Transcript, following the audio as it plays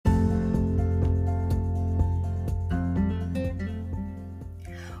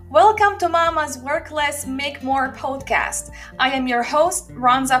Welcome to Mama's Work Less, Make More podcast. I am your host,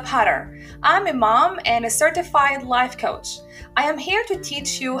 Ronza Potter. I'm a mom and a certified life coach. I am here to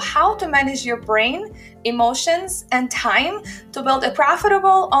teach you how to manage your brain, emotions, and time to build a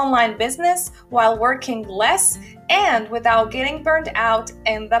profitable online business while working less and without getting burned out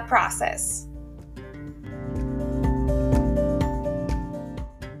in the process.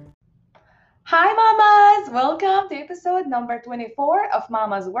 Hi, mamas! Welcome to episode number 24 of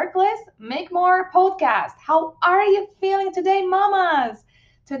Mama's Work Less, Make More podcast. How are you feeling today, mamas?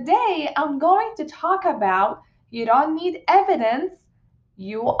 Today, I'm going to talk about you don't need evidence,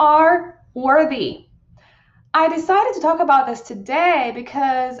 you are worthy. I decided to talk about this today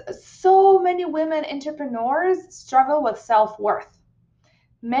because so many women entrepreneurs struggle with self-worth.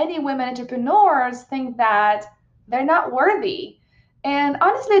 Many women entrepreneurs think that they're not worthy. And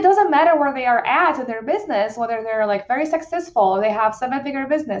honestly, it doesn't matter where they are at in their business, whether they're like very successful, or they have 7-figure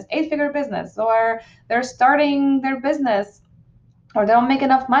business, 8-figure business, or they're starting their business, or they don't make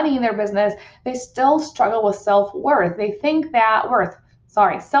enough money in their business, they still struggle with self-worth. They think that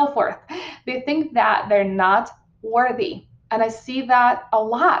self-worth. They think that they're not worthy. And I see that a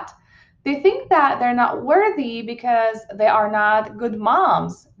lot. They think that they're not worthy because they are not good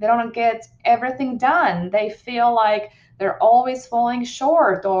moms. They don't get everything done. They feel like they're always falling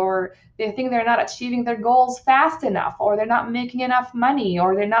short, or they think they're not achieving their goals fast enough, or they're not making enough money,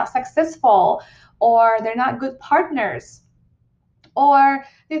 or they're not successful, or they're not good partners. Or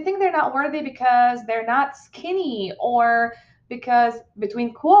they think they're not worthy because they're not skinny, or because,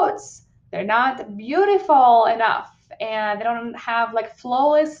 between quotes, they're not beautiful enough, and they don't have like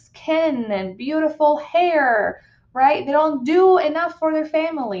flawless skin and beautiful hair, right? They don't do enough for their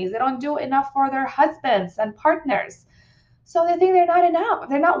families. They don't do enough for their husbands and partners. So they think they're not enough.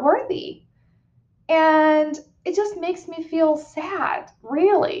 They're not worthy. And it just makes me feel sad,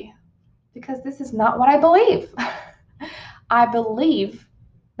 really, because this is not what I believe. I believe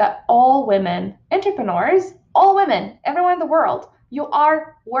that all women entrepreneurs, all women, everyone in the world, you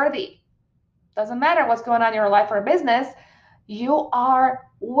are worthy. Doesn't matter what's going on in your life or business, you are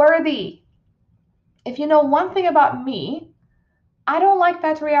worthy. If you know one thing about me, I don't like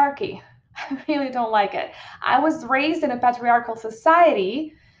patriarchy. I really don't like it. I was raised in a patriarchal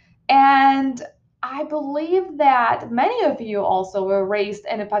society, and I believe that many of you also were raised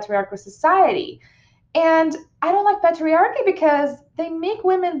in a patriarchal society. And I don't like patriarchy because they make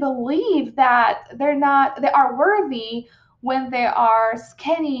women believe that they are worthy when they are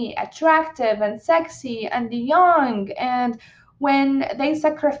skinny, attractive, and sexy, and young, and when they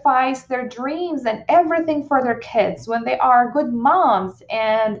sacrifice their dreams and everything for their kids, when they are good moms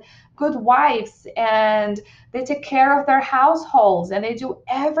and good wives, and they take care of their households, and they do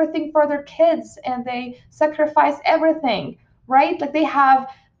everything for their kids, and they sacrifice everything, right? Like they have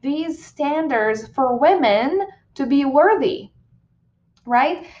these standards for women to be worthy,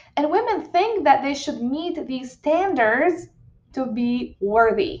 right? And women think that they should meet these standards to be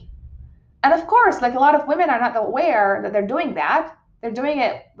worthy. And of course, like a lot of women are not aware that they're doing that. They're doing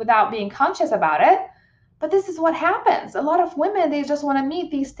it without being conscious about it. But this is what happens. A lot of women, they just want to meet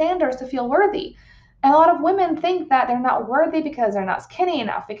these standards to feel worthy. And a lot of women think that they're not worthy because they're not skinny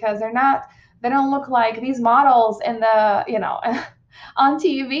enough, because they don't look like these models in the, on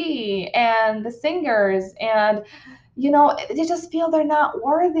TV, and the singers, and they just feel they're not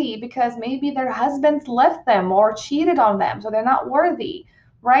worthy because maybe their husbands left them or cheated on them, so they're not worthy,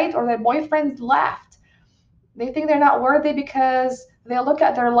 right? Or their boyfriends left. They think they're not worthy because they look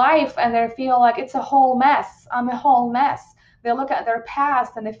at their life and they feel like it's a whole mess. I'm a whole mess. They look at their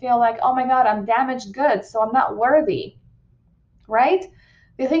past and they feel like, oh my God, I'm damaged goods, so I'm not worthy, right?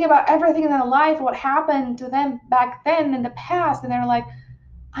 They think about everything in their life, what happened to them back then in the past, and they're like,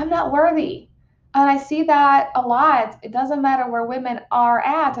 I'm not worthy. And I see that a lot. It doesn't matter where women are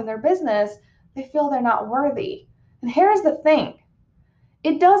at in their business, they feel they're not worthy. And here's the thing,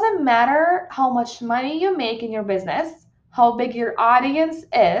 it doesn't matter how much money you make in your business, how big your audience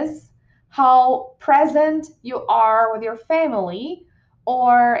is, how present you are with your family,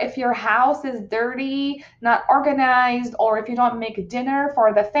 or if your house is dirty, not organized, or if you don't make dinner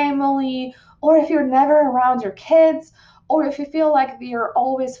for the family, or if you're never around your kids, or if you feel like you're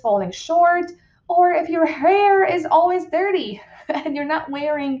always falling short, or if your hair is always dirty and you're not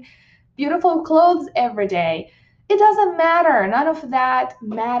wearing beautiful clothes every day. It doesn't matter. None of that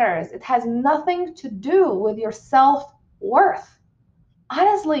matters. It has nothing to do with your self-worth.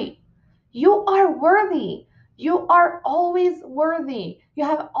 Honestly, you are worthy. You are always worthy. You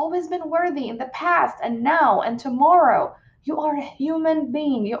have always been worthy in the past and now and tomorrow. You are a human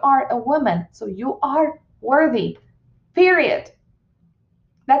being. You are a woman. So you are worthy. Period.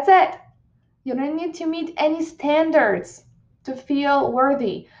 That's it. You don't need to meet any standards to feel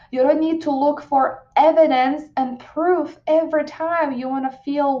worthy. You don't need to look for evidence and proof every time you want to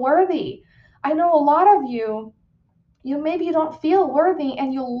feel worthy. I know a lot of you maybe you don't feel worthy,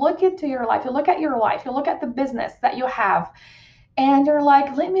 and you look into your life, you look at your life, you look at the business that you have, and you're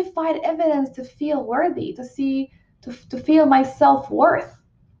like, let me find evidence to feel worthy, to see, to feel my self-worth,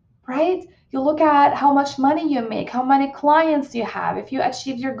 right? You look at how much money you make, how many clients you have, if you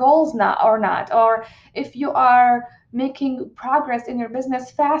achieve your goals not, or if you are making progress in your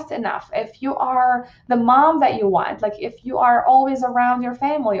business fast enough, if you are the mom that you want, like if you are always around your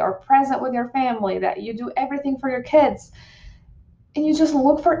family or present with your family, that you do everything for your kids, and you just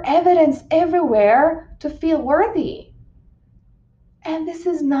look for evidence everywhere to feel worthy. And this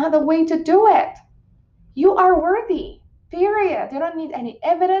is not the way to do it. You are worthy. Period. You don't need any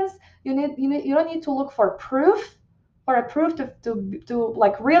evidence. You don't need to look for proof, or a proof to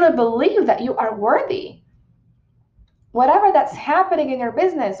like really believe that you are worthy. Whatever that's happening in your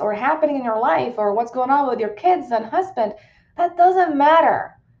business or happening in your life, or what's going on with your kids and husband, that doesn't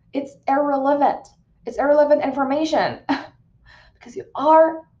matter. It's irrelevant. It's irrelevant information because you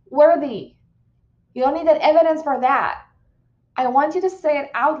are worthy. You don't need that evidence for that. I want you to say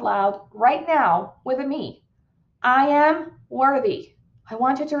it out loud right now with me. I am worthy. I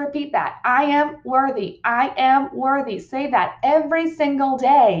want you to repeat that. I am worthy. I am worthy. Say that every single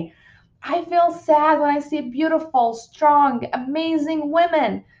day. I feel sad when I see beautiful, strong, amazing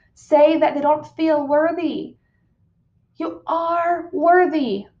women say that they don't feel worthy. You are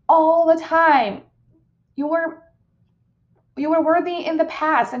worthy all the time. You were you were worthy in the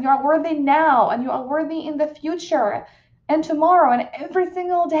past, and you are worthy now, and you are worthy in the future and tomorrow and every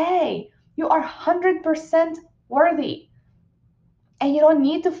single day. You are 100% worthy. And you don't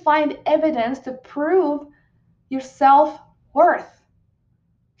need to find evidence to prove your self-worth,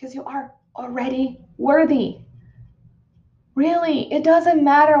 because you are already worthy. Really, it doesn't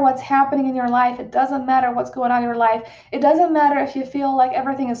matter what's happening in your life. It doesn't matter what's going on in your life. It doesn't matter if you feel like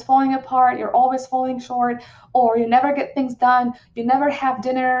everything is falling apart, you're always falling short, or you never get things done, you never have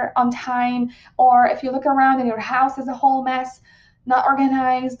dinner on time, or if you look around and your house is a whole mess, not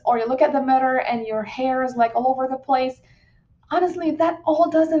organized, or you look at the mirror and your hair is like all over the place. Honestly, that all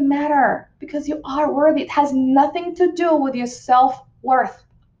doesn't matter, because you are worthy. It has nothing to do with your self-worth.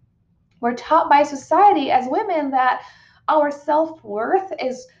 We're taught by society as women that our self-worth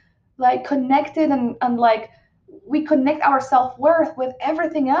is like connected, and like we connect our self-worth with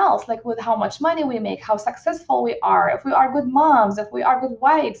everything else, like with how much money we make, how successful we are, if we are good moms, if we are good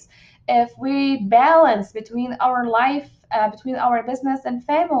wives, if we balance between our life, between our business and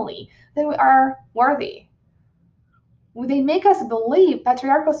family, then we are worthy. They make us believe,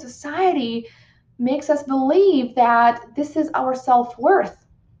 patriarchal society makes us believe that this is our self-worth,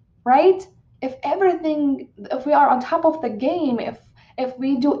 right? If we are on top of the game, if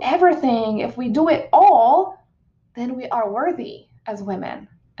we do everything, if we do it all, then we are worthy as women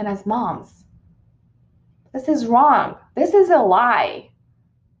and as moms. This is wrong. This is a lie.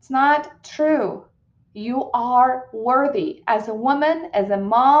 It's not true. You are worthy as a woman, as a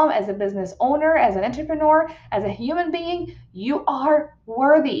mom, as a business owner, as an entrepreneur, as a human being. You are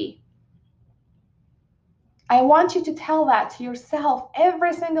worthy. I want you to tell that to yourself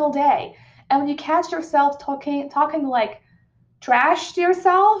every single day. And when you catch yourself talking like trash to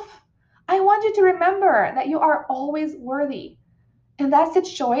yourself, I want you to remember that you are always worthy. And that's a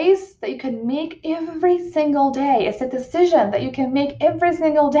choice that you can make every single day. It's a decision that you can make every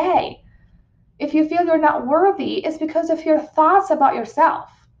single day. If you feel you're not worthy, it's because of your thoughts about yourself.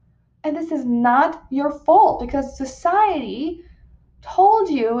 And this is not your fault, because society told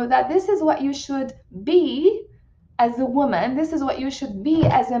you that this is what you should be as a woman, this is what you should be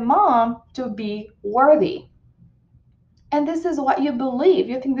as a mom to be worthy. And this is what you believe.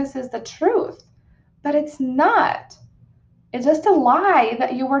 You think this is the truth, but it's not. It's just a lie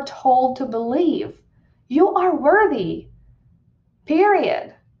that you were told to believe. You are worthy,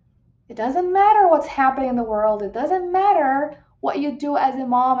 period. It doesn't matter what's happening in the world. It doesn't matter what you do as a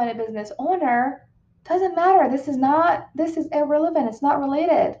mom and a business owner. It doesn't matter. This is irrelevant. It's not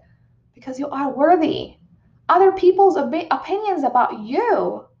related, because you are worthy. Other people's opinions about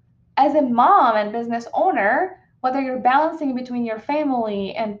you as a mom and business owner, whether you're balancing between your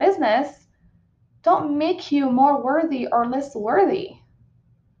family and business, don't make you more worthy or less worthy.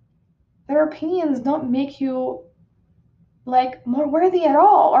 Their opinions don't make you like more worthy at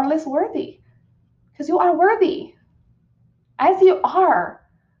all or less worthy, because you are worthy as you are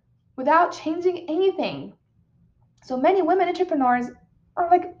without changing anything. So many women entrepreneurs, or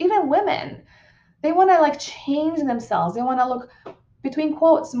like even women, they want to like change themselves. They want to look between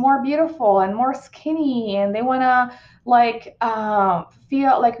quotes, more beautiful and more skinny, and they want to like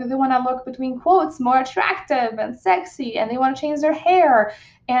feel like they want to look between quotes more attractive and sexy, and they want to change their hair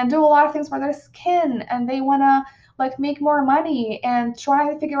and do a lot of things for their skin, and they want to like make more money and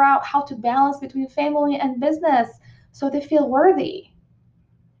try to figure out how to balance between family and business so they feel worthy.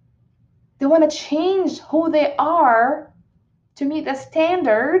 They want to change who they are to meet the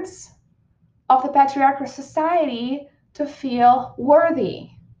standards of the patriarchal society to feel worthy,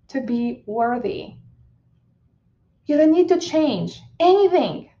 to be worthy. You don't need to change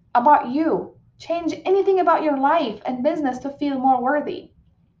anything about you, change anything about your life and business to feel more worthy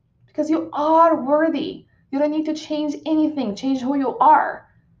because you are worthy. You don't need to change anything, change who you are.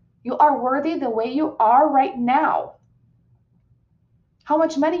 You are worthy the way you are right now. How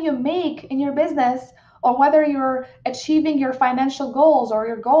much money you make in your business or whether you're achieving your financial goals or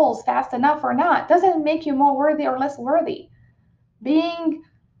your goals fast enough or not doesn't make you more worthy or less worthy. Being,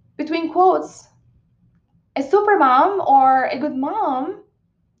 between quotes, a super mom or a good mom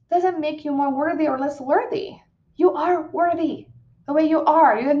doesn't make you more worthy or less worthy. You are worthy the way you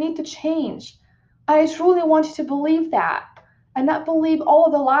are. You don't need to change. I truly want you to believe that and not believe all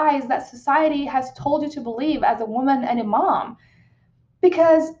the lies that society has told you to believe as a woman and a mom.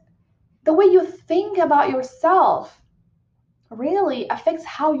 Because the way you think about yourself really affects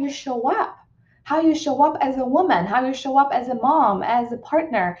how you show up. How you show up as a woman, how you show up as a mom, as a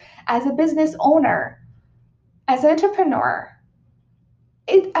partner, as a business owner, as an entrepreneur.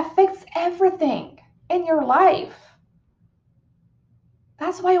 It affects everything in your life.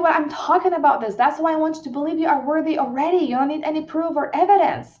 That's why when I'm talking about this, that's why I want you to believe you are worthy already. You don't need any proof or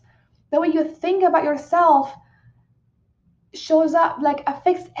evidence. The way you think about yourself shows up, like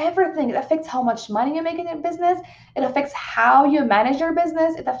affects everything. It affects how much money you make in your business. It affects how you manage your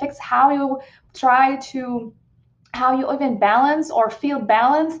business. It affects how you try to, how you even balance or feel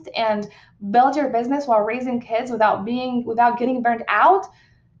balanced and build your business while raising kids without getting burnt out.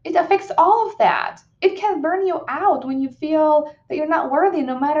 It affects all of that. It can burn you out when you feel that you're not worthy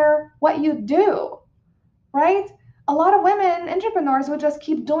no matter what you do, right? A lot of women entrepreneurs would just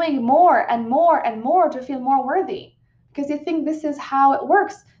keep doing more and more and more to feel more worthy because they think this is how it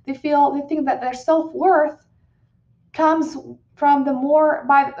works. They think that their self-worth comes from the more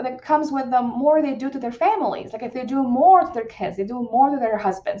by that comes with the more they do to their families. Like if they do more to their kids, they do more to their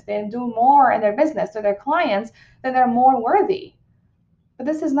husbands, they do more in their business to their clients, then they're more worthy. But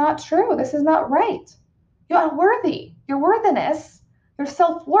this is not true. This is not right. You are worthy. Your worthiness, your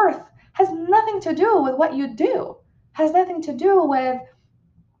self worth has nothing to do with what you do, has nothing to do with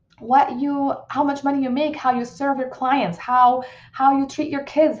how much money you make, how you serve your clients, how you treat your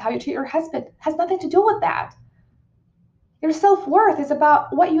kids, how you treat your husband. It has nothing to do with that. Your self worth is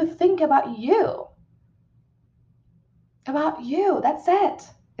about what you think about you. About you. That's it.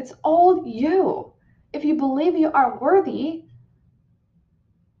 It's all you. If you believe you are worthy,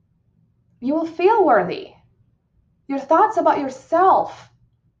 you will feel worthy. Your thoughts about yourself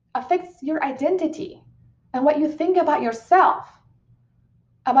affects your identity and what you think about yourself,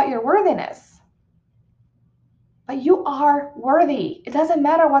 about your worthiness. But you are worthy. It doesn't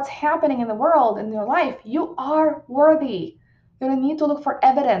matter what's happening in the world, in your life, you are worthy. You don't need to look for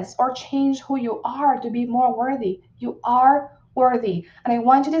evidence or change who you are to be more worthy. You are worthy. And I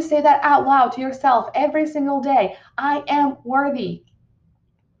want you to say that out loud to yourself every single day. I am worthy.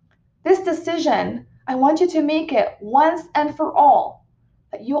 This decision, I want you to make it once and for all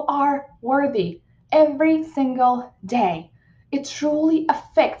that you are worthy every single day. It truly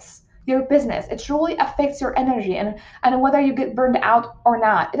affects your business. It truly affects your energy and whether you get burned out or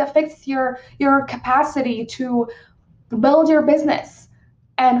not. It affects your capacity to build your business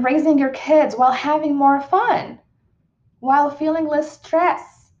and raising your kids while having more fun, while feeling less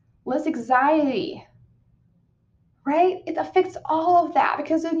stress, less anxiety, right? It affects all of that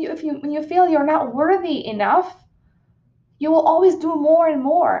because when you feel you're not worthy enough, you will always do more and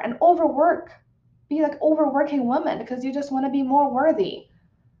more and overwork, be like overworking women because you just want to be more worthy.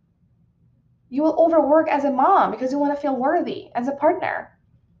 You will overwork as a mom because you want to feel worthy as a partner,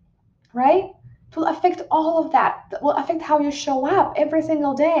 right? It will affect all of that. It will affect how you show up every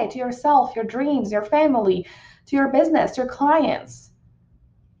single day to yourself, your dreams, your family, to your business, your clients.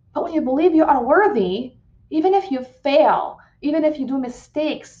 But when you believe you are worthy, even if you fail, even if you do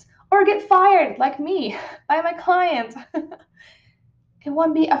mistakes or get fired like me by my client, it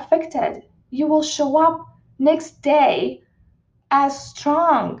won't be affected. You will show up next day as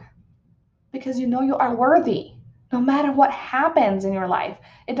strong because you know you are worthy no matter what happens in your life.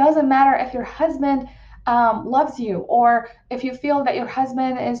 It doesn't matter if your husband loves you or if you feel that your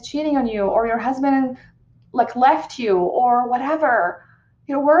husband is cheating on you or your husband like left you or whatever.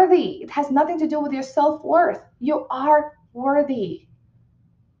 You're worthy. It has nothing to do with your self-worth. You are worthy.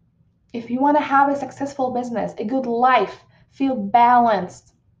 If you want to have a successful business, a good life, feel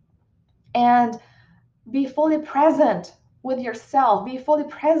balanced, and be fully present with yourself, be fully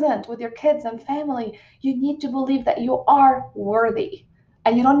present with your kids and family, you need to believe that you are worthy.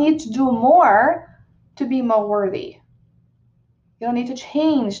 And you don't need to do more to be more worthy. You don't need to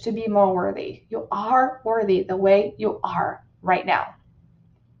change to be more worthy. You are worthy the way you are right now.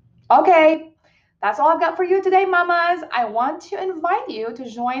 Okay, that's all I've got for you today, mamas. I want to invite you to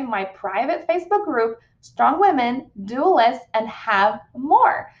join my private Facebook group, Strong Women, Do Less, and Have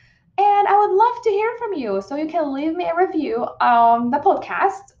More. And I would love to hear from you. So you can leave me a review on the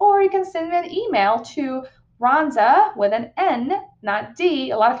podcast, or you can send me an email to Ronza with an N, not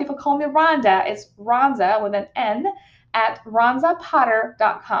D. A lot of people call me Rhonda. It's Ronza with an N at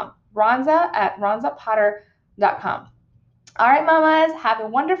ronzapotter.com. Ronza at ronzapotter.com. All right, mamas, have a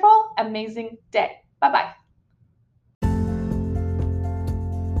wonderful, amazing day. Bye-bye.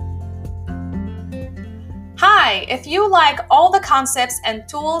 Hi, if you like all the concepts and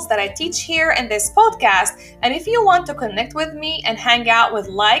tools that I teach here in this podcast, and if you want to connect with me and hang out with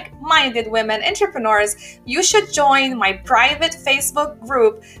like-minded women entrepreneurs, you should join my private Facebook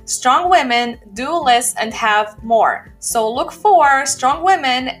group, Strong Women, Do Less, and Have More. So look for Strong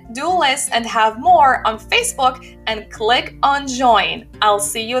Women, Do Less, and Have More on Facebook and click on join. I'll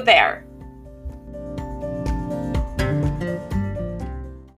see you there.